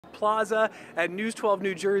Plaza at News 12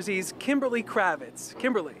 New Jersey's Kimberly Kravitz.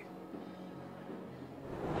 Kimberly.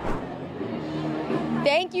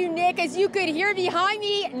 Thank you, Nick. As you could hear behind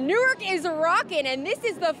me, Newark is rocking, and this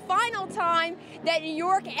is the final time that New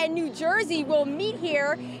York and New Jersey will meet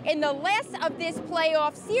here in the last of this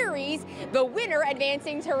playoff series, the winner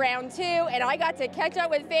advancing to round 2. And I got to catch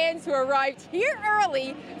up with fans who arrived here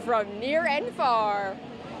early from near and far.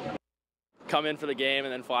 Come in for the game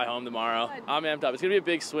and then fly home tomorrow. I'm amped up. It's going to be a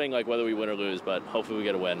big swing, like whether we win or lose, but hopefully we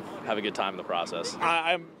get a win. Have a good time in the process.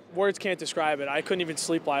 Words can't describe it. I couldn't even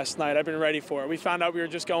sleep last night. I've been ready for it. We found out we were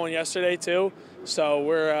just going yesterday, too, so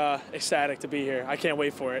we're ecstatic to be here. I can't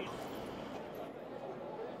wait for it.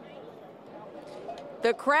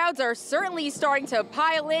 The crowds are certainly starting to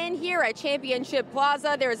pile in here at Championship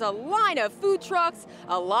Plaza. There's a line of food trucks,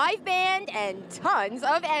 a live band, and tons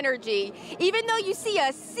of energy. Even though you see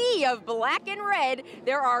a sea of black and red,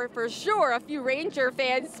 there are for sure a few Ranger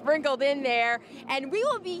fans sprinkled in there. And we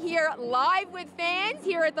will be here live with fans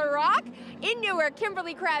here at The Rock in Newark.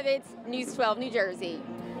 Kimberly Kravitz, News 12 New Jersey.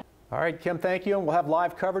 All right, Kim, thank you. And we'll have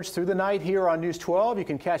live coverage through the night here on News 12. You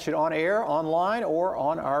can catch it on air, online, or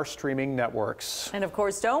on our streaming networks. And of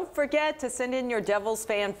course, don't forget to send in your Devils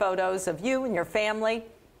fan photos of you and your family,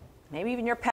 maybe even your pet.